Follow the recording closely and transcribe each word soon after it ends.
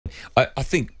I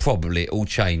think probably it all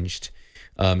changed,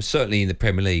 certainly in the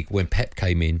Premier League, when Pep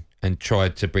came in and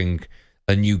tried to bring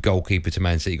a new goalkeeper to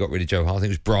Man City. He got rid of Joe Hart. I think it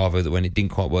was Bravo that when it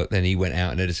didn't quite work, then he went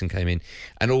out and Edison came in.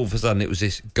 And all of a sudden it was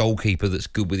this goalkeeper that's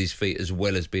good with his feet as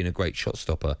well as being a great shot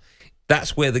stopper.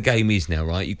 That's where the game is now,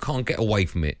 right? You can't get away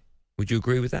from it. Would you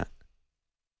agree with that?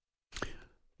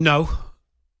 No.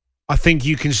 I think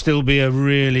you can still be a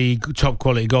really top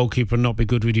quality goalkeeper and not be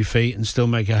good with your feet and still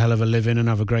make a hell of a living and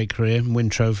have a great career and win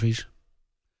trophies.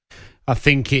 I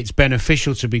think it's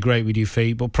beneficial to be great with your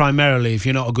feet, but primarily if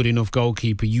you're not a good enough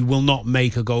goalkeeper, you will not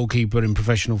make a goalkeeper in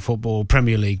professional football,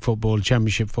 Premier League football,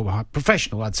 Championship football,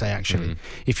 professional I'd say actually,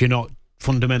 if you're not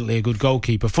fundamentally a good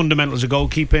goalkeeper. Fundamentals of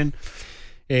goalkeeping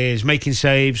is making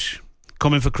saves,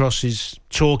 coming for crosses,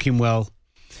 talking well,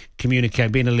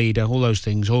 communicating, being a leader, all those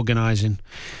things, organising.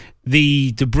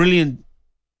 The brilliant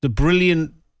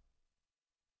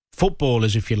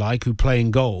footballers, if you like, who play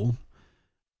in goal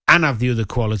and have the other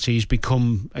qualities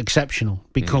become exceptional,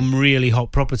 become really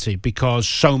hot property because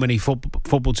so many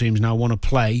football teams now want to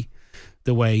play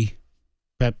the way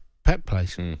Pep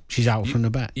plays. She's out from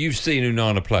the back. You've seen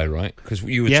Onana play, right? Because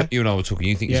you and I were talking.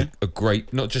 You think he's a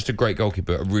great, not just a great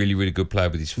goalkeeper, but a really, really good player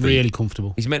with his feet. Really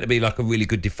comfortable. He's meant to be like a really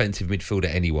good defensive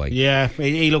midfielder anyway. Yeah,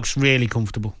 he looks really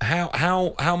comfortable.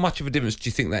 How much of a difference do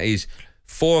you think that is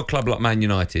for a club like Man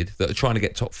United that are trying to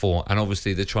get top four, and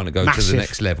obviously they're trying to go to the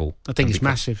next level? I think it's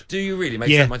massive. Do you really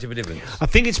make that much of a difference? I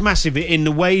think it's massive in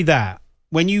the way that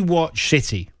when you watch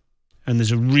City and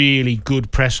there's a really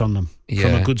good press on them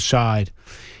from a good side,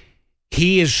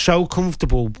 he is so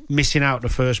comfortable missing out the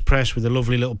first press with a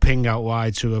lovely little ping out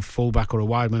wide to a fullback or a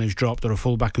wide man who's dropped or a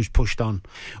fullback who's pushed on,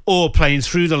 or playing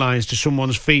through the lines to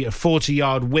someone's feet, a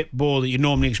 40-yard whip ball that you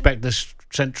normally expect the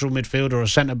central midfielder or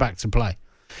centre-back to play.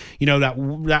 You know,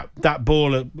 that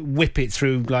ball, whip it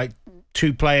through like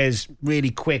two players really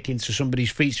quick into somebody's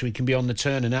feet so he can be on the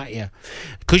turn and at you.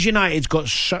 Because United have got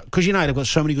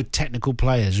so many good technical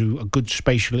players who are good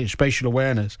spatial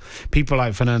awareness. People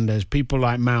like Fernandes, people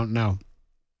like Mount now.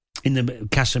 In the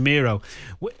Casemiro,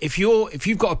 if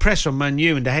you've got a press on Man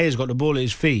U and De Gea's got the ball at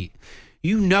his feet,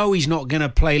 you know he's not going to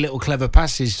play little clever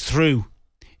passes through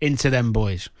into them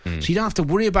boys. So you don't have to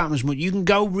worry about him as much. You can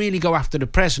really go after the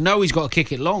press. No, he's got to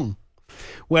kick it long.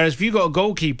 Whereas if you've got a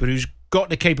goalkeeper who's got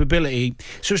the capability,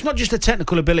 so it's not just a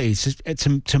technical ability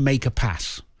to make a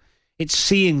pass. It's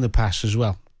seeing the pass as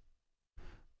well.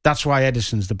 That's why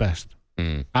Edison's the best.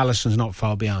 Alisson's not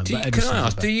far behind. Can I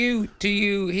ask, do you,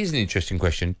 here's an interesting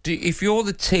question. If you're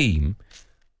the team,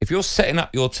 if you're setting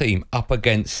up your team up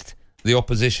against the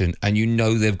opposition and you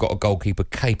know they've got a goalkeeper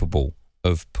capable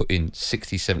of putting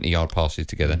 60, 70-yard passes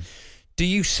together, do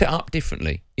you set up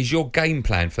differently? Is your game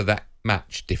plan for that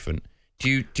match different?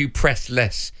 Do you press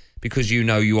less because you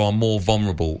know you are more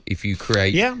vulnerable if you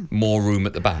create more room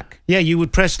at the back? Yeah, you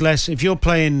would press less. If you're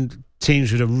playing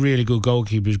teams with a really good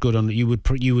goalkeeper who's good on it, you would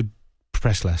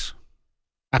press less.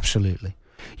 Absolutely.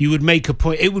 You would make a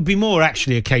point. It would be more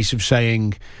actually a case of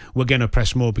saying we're going to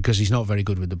press more because he's not very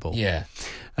good with the ball. Yeah.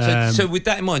 So with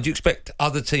that in mind, do you expect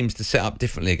other teams to set up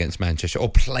differently against Manchester or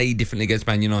play differently against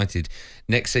Man United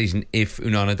next season if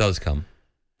Onana does come?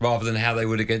 Rather than how they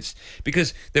would against...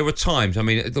 Because there were times, I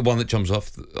mean, the one that jumps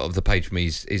off of the page for me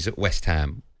is at West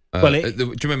Ham. Do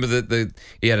you remember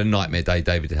he had a nightmare day,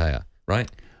 David De Gea, right?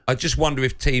 I just wonder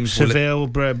if teams... Seville,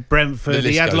 Brentford,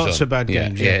 he had lots of bad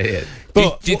games. Yeah.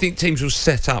 But do you think teams will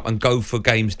set up and go for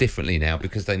games differently now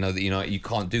because they know that you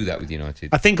can't do that with United?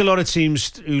 I think a lot of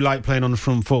teams who like playing on the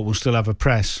front foot will still have a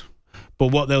press. But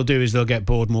what they'll do is they'll get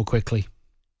bored more quickly.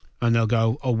 And they'll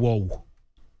go, oh, whoa,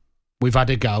 we've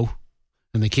had a go.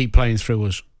 And they keep playing through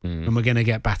us. And we're going to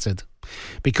get battered.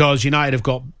 Because United have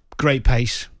got great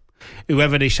pace.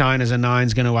 Whoever they sign as a 9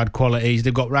 is going to add qualities.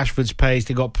 They've got Rashford's pace.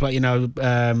 They've got,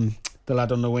 the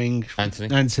lad on the wing. Anthony.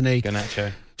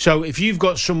 Garnacho. So if you've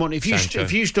got someone... If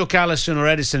you stuck Alisson or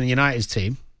Edison in United's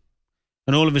team,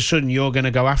 and all of a sudden you're going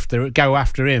to go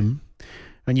after him,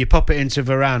 and you pop it into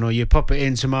Varane or you pop it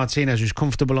into Martinez, who's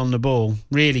comfortable on the ball,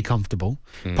 really comfortable,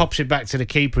 pops it back to the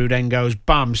keeper, who then goes,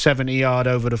 bam, 70-yard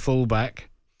over the fullback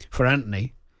for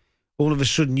Anthony, all of a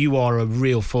sudden you are a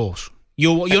real force.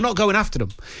 You're not going after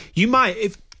them. You might,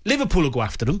 if Liverpool will go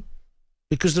after them,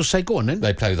 because they'll say, go on then.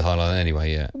 They play with the high line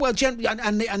anyway, yeah. Well,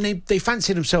 and they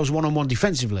fancy themselves one-on-one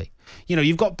defensively. You know,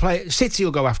 you've got City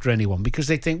will go after anyone because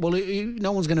they think, well,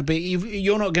 no one's going to be,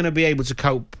 you're not going to be able to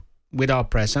cope with our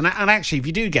press. And actually, if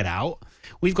you do get out,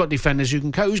 we've got defenders who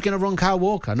can cope. Who's going to run Kyle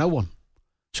Walker? No one.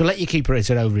 So let your keeper hit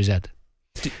it over his head.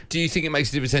 Do you think it makes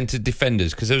a difference then to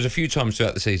defenders? Because there was a few times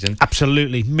throughout the season.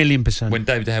 Absolutely, 1,000,000%. When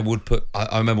David De Gea would put...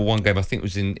 I remember one game, I think it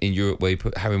was in Europe, where he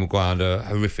put Harry Maguire under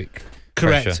horrific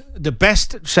Correct. pressure. The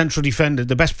best central defender,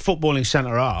 the best footballing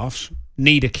centre-halves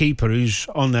need a keeper who's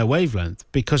on their wavelength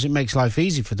because it makes life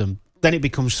easy for them. Then it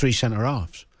becomes 3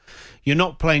 centre-halves. You're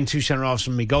not playing 2 centre-halves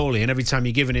from goalie, and every time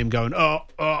you're giving him going,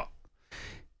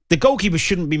 the goalkeeper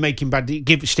shouldn't be making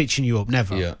stitching you up,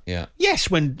 never. Yeah. Yes,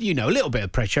 when, a little bit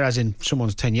of pressure, as in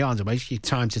someone's 10 yards away, it's your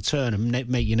time to turn and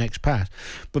make your next pass.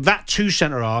 But that 2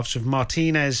 centre-halves of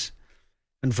Martinez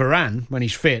and Varane, when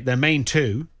he's fit, their main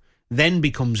 2, then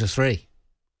becomes a 3.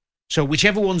 So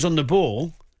whichever one's on the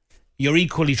ball, you're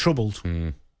equally troubled.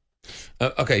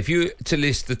 Okay, if you were to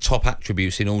list the top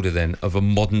attributes in order then of a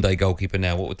modern-day goalkeeper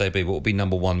now, what would they be? What would be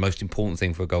number 1, most important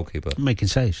thing for a goalkeeper? Making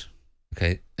saves.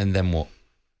 Okay, and then what?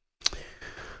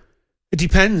 It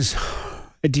depends.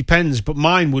 But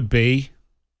mine would be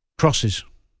crosses.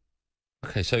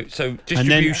 Okay, so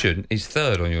distribution is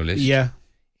 3rd on your list? Yeah.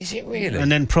 Is it really?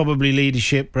 And then probably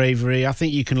leadership, bravery. I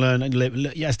think you can learn. I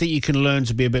think you can learn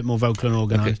to be a bit more vocal and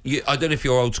organised. Okay. I don't know if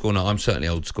you're old school or not. I'm certainly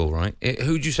old school, right?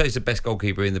 Who would you say is the best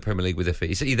goalkeeper in the Premier League with their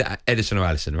feet? It's either Edison or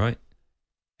Alisson, right?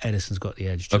 Edison's got the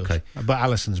edge, George. Okay. But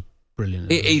Alisson's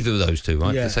brilliant. Either of those two,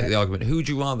 right? Yeah. For the sake of the argument. Who would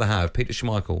you rather have, Peter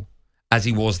Schmeichel, as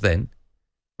he was then,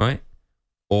 right?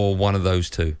 Or one of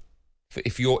those two?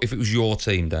 If it was your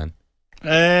team, Dan?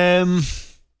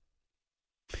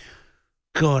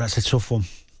 God, that's a tough one.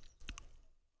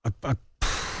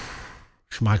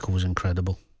 Schmeichel was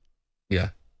incredible. Yeah.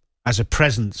 As a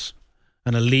presence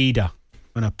and a leader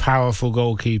and a powerful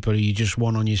goalkeeper, you just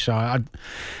want on your side.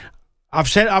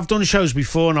 I've done shows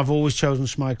before and I've always chosen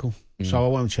Schmeichel, so I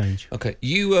won't change. Okay,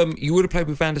 you would have played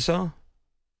with Van Der Sar?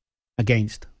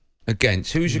 Against.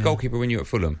 Who's your goalkeeper when you were at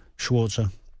Fulham?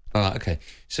 Schwarzer. Okay.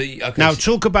 Now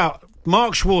talk about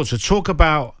Mark Schwarzer. Talk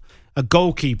about a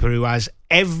goalkeeper who has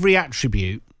every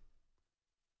attribute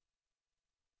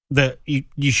that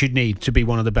you should need to be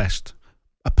one of the best.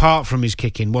 Apart from his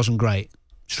kicking, wasn't great.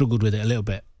 Struggled with it a little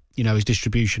bit. His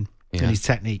distribution and his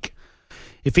technique.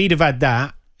 If he'd have had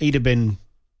that, he'd have been...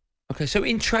 Okay, so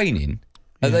in training,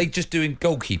 are they just doing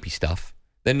goalkeeping stuff?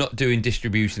 They're not doing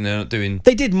distribution, they're not doing...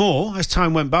 They did more as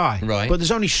time went by. Right. But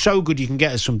there's only so good you can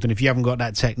get at something if you haven't got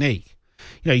that technique.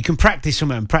 You can practice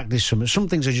something and practice something. Some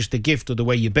things are just a gift of the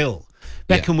way you're built.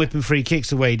 Beckham whipping free kicks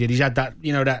the way he did. He's had that,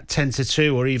 that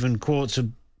 10-2 or even quarter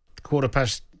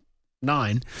past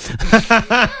 9.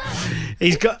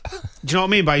 He's got, do you know what I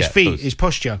mean by his feet, his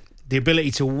posture? The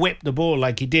ability to whip the ball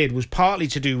like he did was partly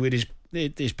to do with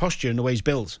his posture and the way he's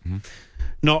built.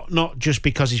 Not just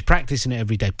because he's practicing it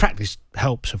every day. Practice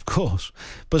helps, of course,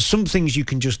 but some things you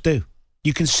can just do.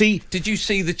 You can see... Did you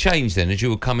see the change then as you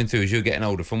were coming through, as you were getting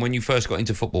older, from when you first got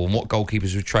into football and what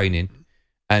goalkeepers were training,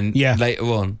 and later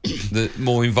on, the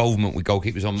more involvement with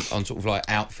goalkeepers on sort of like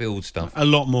outfield stuff? A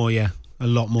lot more, yeah. A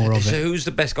lot more of it. So who's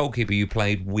the best goalkeeper you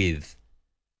played with?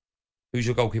 Who's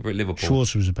your goalkeeper at Liverpool?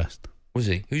 Schwarzer was the best. Was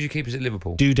he? Who's your keepers at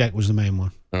Liverpool? Dudek was the main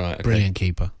one. All right, okay. Brilliant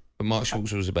keeper. But Mark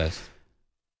Schwarzer was the best.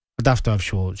 I'd have to have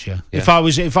Schwartz, yeah. If I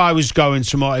was going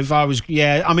to more,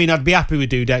 I mean, I'd be happy with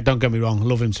Dudek. Don't get me wrong, I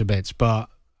love him to bits, but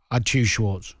I'd choose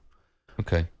Schwartz.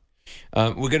 Okay,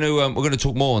 we're gonna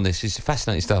talk more on this. It's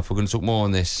fascinating stuff. We're gonna talk more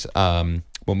on this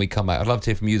when we come back. I'd love to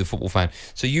hear from you, the football fan.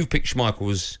 So you've picked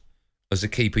Schmeichel as a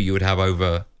keeper you would have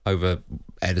over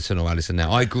Edison or Alisson. Now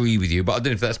I agree with you, but I don't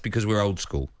know if that's because we're old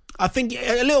school. I think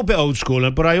a little bit old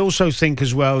school, but I also think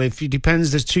as well, if it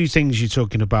depends, there's two things you're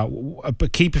talking about. A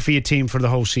keeper for your team for the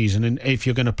whole season, and if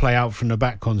you're going to play out from the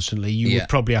back constantly, you would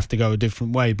probably have to go a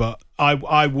different way. But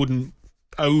I wouldn't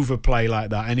overplay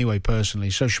like that anyway, personally.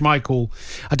 So Schmeichel,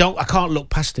 I can't look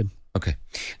past him. Okay.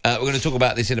 We're going to talk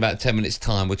about this in about 10 minutes'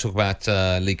 time. We'll talk about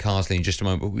Lee Carsley in just a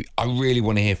moment. But I really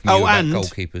want to hear from you about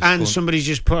goalkeepers. And somebody's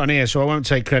just put on here, so I won't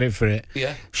take credit for it.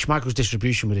 Yeah. Schmeichel's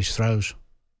distribution with his throws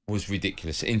was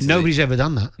ridiculous. Nobody's ever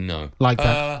done that. No. Like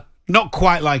that. Not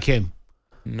quite like him.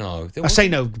 No.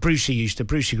 Brucey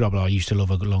Grobbelaar used to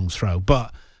love a long throw,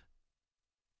 but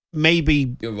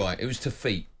maybe... You're right. It was to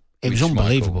feet. It was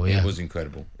unbelievable, yeah. It was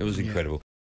incredible. It was incredible.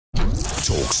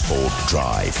 talkSPORT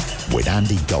Drive with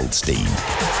Andy Goldstein.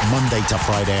 Monday to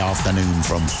Friday afternoon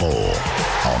from 4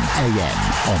 on AM,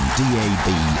 on DAB,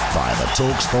 via the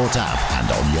talkSPORT app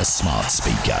and on your smart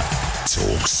speaker.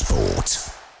 talkSPORT.